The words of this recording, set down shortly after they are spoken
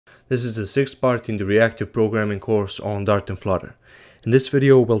This is the 6th part in the reactive programming course on Dart and Flutter. In this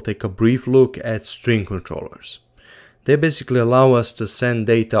video we'll take a brief look at stream controllers. They basically allow us to send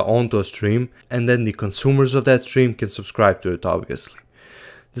data onto a stream, and then the consumers of that stream can subscribe to it, obviously.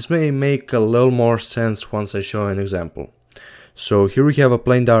 This may make a little more sense once I show an example. So here we have a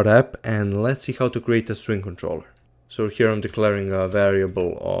plain Dart app, and let's see how to create a stream controller. So here I'm declaring a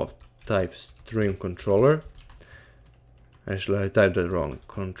variable of type StreamController. Actually I typed that wrong,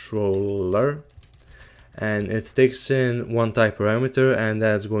 controller. And it takes in one type parameter, and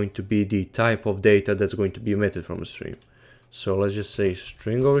that's going to be the type of data that's going to be emitted from a stream. So let's just say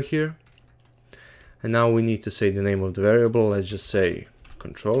string over here. And now we need to say the name of the variable. Let's just say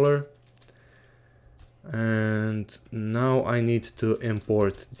controller. And now I need to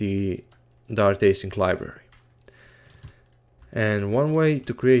import the Dart async library. And one way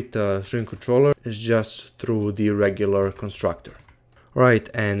to create a string controller is just through the regular constructor. Right,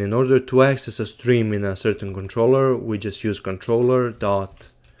 and in order to access a stream in a certain controller, we just use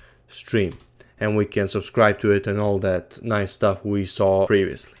controller.stream, and we can subscribe to it and all that nice stuff we saw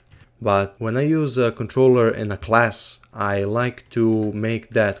previously. But when I use a controller in a class, I like to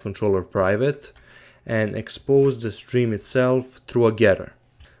make that controller private and expose the stream itself through a getter.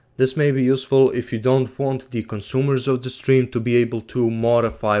 This may be useful if you don't want the consumers of the stream to be able to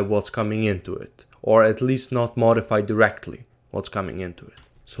modify what's coming into it, or at least not modify directly what's coming into it.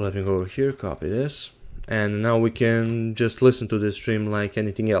 So let me go over here, copy this, and now we can just listen to the stream like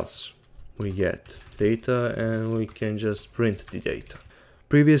anything else. We get data and we can just print the data.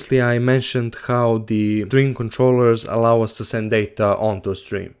 Previously I mentioned how the stream controllers allow us to send data onto a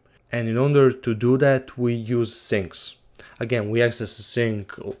stream, and in order to do that we use sinks. Again, we access a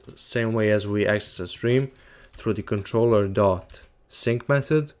sink same way as we access a stream, through the controller.sync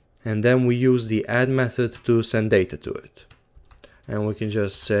method, and then we use the add method to send data to it. And we can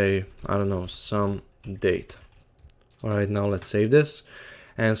just say, I don't know, some data. Alright, now let's save this.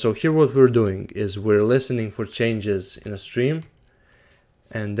 And so here what we're doing is we're listening for changes in a stream,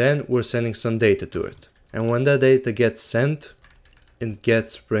 and then we're sending some data to it. And when that data gets sent, it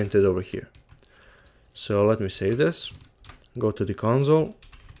gets printed over here. So let me save this, go to the console,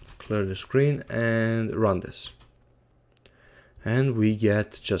 clear the screen, and run this. And we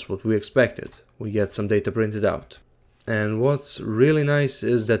get just what we expected. We get some data printed out. And what's really nice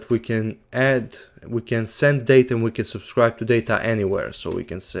is that we can send data and we can subscribe to data anywhere. So we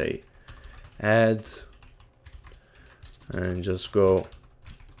can say add and just go,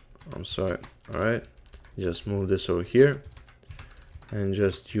 alright, just move this over here and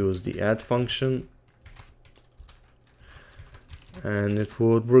just use the add function, and it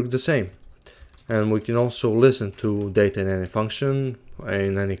would work the same. And we can also listen to data in any function,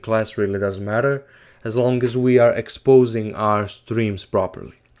 in any class, really doesn't matter, as long as we are exposing our streams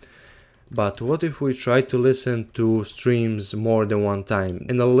properly. But what if we try to listen to streams more than one time?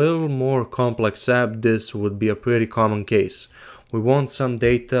 In a little more complex app, this would be a pretty common case. We want some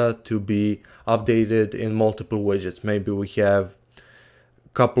data to be updated in multiple widgets. Maybe we have a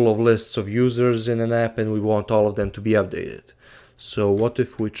couple of lists of users in an app and we want all of them to be updated. So what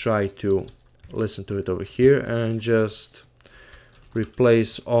if we try to listen to it over here and just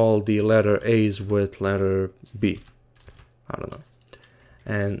replace all the letter A's with letter B. I don't know.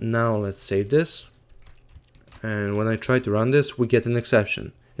 And now let's save this. And when I try to run this, we get an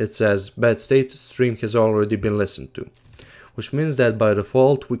exception. It says bad state, stream has already been listened to. Which means that by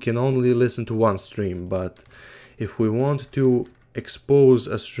default we can only listen to one stream, but if we want to expose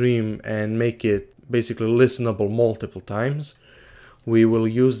a stream and make it basically listenable multiple times, we will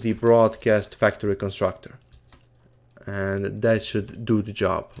use the broadcast factory constructor. And that should do the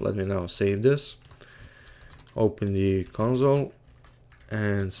job. Let me now save this, open the console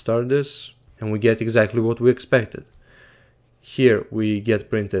and start this, and we get exactly what we expected. Here we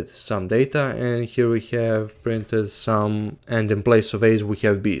get printed some data, and here we have printed some, and in place of A's we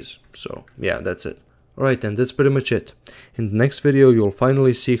have B's. So yeah, that's it. Alright, and that's pretty much it. In the next video you'll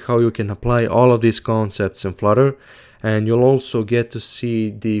finally see how you can apply all of these concepts in Flutter, and you'll also get to see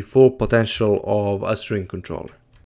the full potential of a string controller.